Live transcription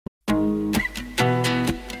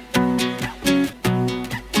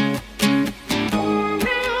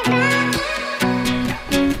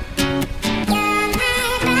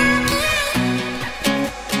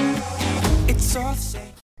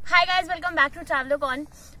To traveller on.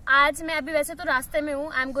 आज मैं अभी वैसे तो रास्ते में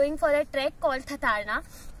हूँ। I am going for a track called thatharna।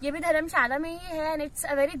 ये भी धर्मशाला में ही है and it's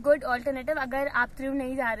a very good alternative अगर आप त्रिउंड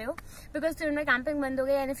नहीं जा रहे हो, बिकॉज त्रिउंड में कैंपिंग बंद हो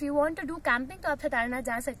गई and if you want to do camping तो आप thatharna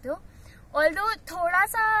जा सकते हो। ऑल्दो थोड़ा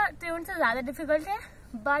सा त्रिउंड से ज्यादा डिफिकल्ट है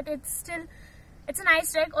but it's a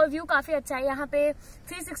nice track और व्यू काफी अच्छा है। यहाँ पे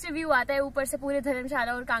 360 व्यू आता है ऊपर से पूरे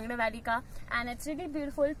धर्मशाला और कांगड़ा वैली का एंड इट्स रियली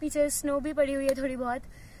ब्यूटीफुल। पीछे स्नो भी पड़ी हुई है थोड़ी बहुत।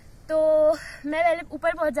 तो मैं पहले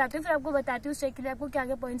ऊपर पहुंच जाती हूँ, फिर आपको बताती हूँ उस ट्रैक के लिए आपको क्या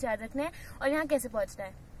क्या पॉइंट्स याद रखने हैं और यहाँ कैसे पहुंचना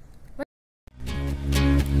है।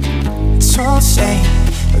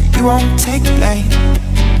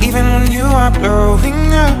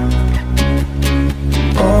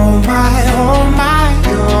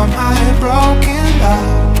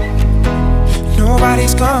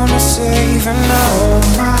 Nobody's gonna save and oh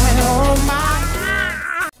my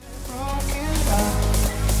broken love.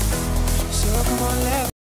 So come on, let.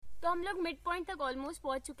 तो हम लोग मिड पॉइंट तक ऑलमोस्ट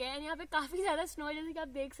पहुंच चुके हैं। यहाँ पे काफी ज्यादा स्नो है जैसे कि आप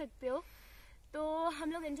देख सकते हो। तो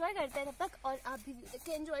हम लोग एंजॉय करते हैं तब तक और आप भी देख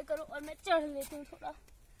के एंजॉय करो और मैं चढ़ लेती हूँ थोड़ा।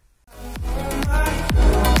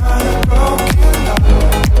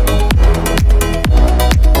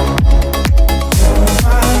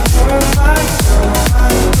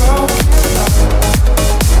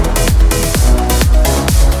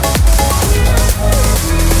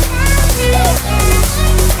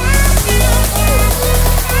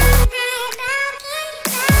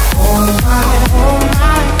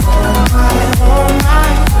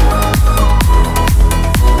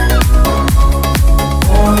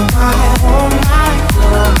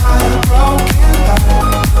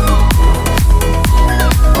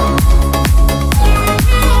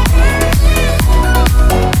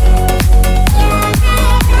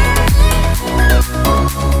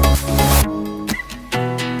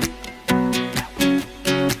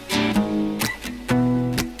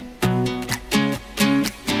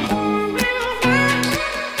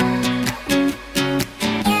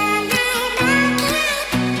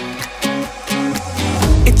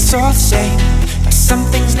 It's all the same, but some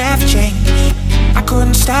things never change. I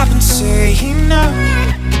couldn't stop and say no.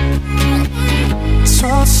 It's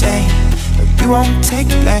all the same, but you won't take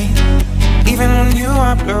the blame, even when you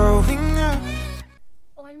are blowing up.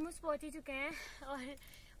 Almost पहुंच ही चुके हैं और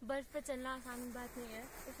बर्फ पे चलना आसान बात नहीं है।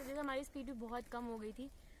 इस वजह से हमारी स्पीड भी बहुत कम हो गई थी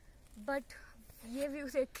बट ये व्यू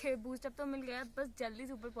देख के बूस्ट अप तो मिल गया। बस जल्दी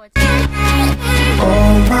से ऊपर पहुंचे।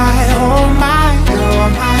 Oh my, you're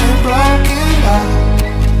my broken love.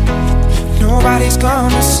 Nobody's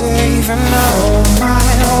gonna save and oh my,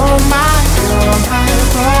 you're my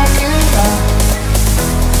broken love.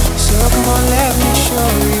 So come on, let me show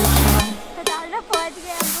you how. thatharna पहुंच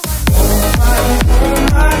गए हम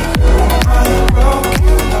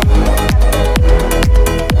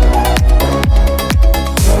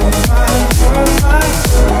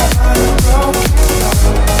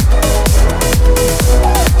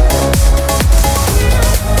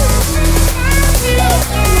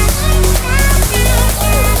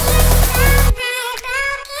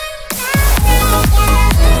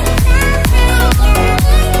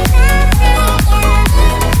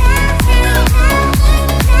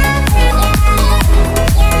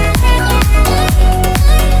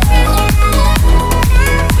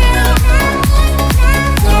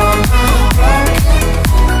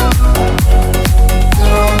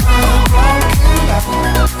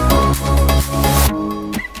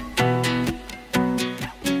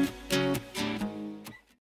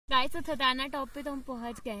तो thatharna टॉप पे तो हम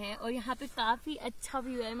पहुंच गए हैं और यहाँ पे काफी अच्छा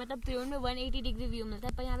व्यू है। मतलब त्रिउंड में 180 डिग्री व्यू मिलता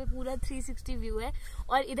है पर यहाँ पे पूरा 360 व्यू है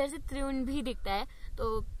और इधर से त्रिउंड भी दिखता है।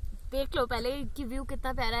 तो देख लो पहले कि व्यू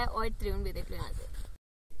कितना प्यारा है और त्रिउंड भी देख लो। यहाँ से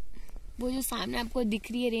वो जो सामने आपको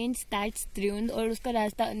दिख रही है रेंज दैट्स त्रिउंड और उसका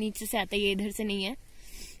रास्ता नीचे से आता है, ये इधर से नहीं है।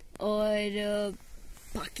 और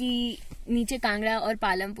बाकी नीचे कांगड़ा और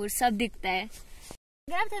पालमपुर सब दिखता है।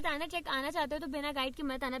 अगर आप thatharna ट्रैक आना चाहते हो तो बिना गाइड के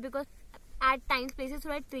मत आना बिकॉज एट टाइम्स प्लेसेस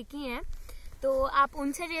थोड़ा ट्रिकी हैं। तो आप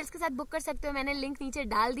उनसे रेल्स के साथ बुक कर सकते हो। मैंने लिंक नीचे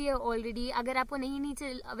डाल दिया ऑलरेडी। अगर आपको नहीं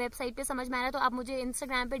नीचे वेबसाइट पे समझ में आ रहा तो आप मुझे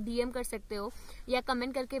इंस्टाग्राम पे डीएम कर सकते हो या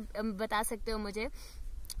कमेंट करके बता सकते हो मुझे।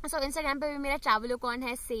 सो इंस्टाग्राम पे भी मेरा ट्रैवल अकाउंट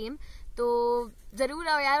है सेम। तो जरूर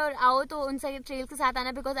आओ यार और आओ तो उनसे ट्रेल के साथ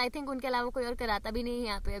आना बिकॉज आई थिंक उनके अलावा कोई और कराता भी नहीं है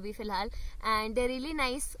यहाँ पे अभी फिलहाल एंड दे रियली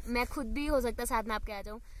नाइस। मैं खुद भी हो सकता साथ में आपके आ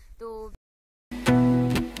जाऊँ। तो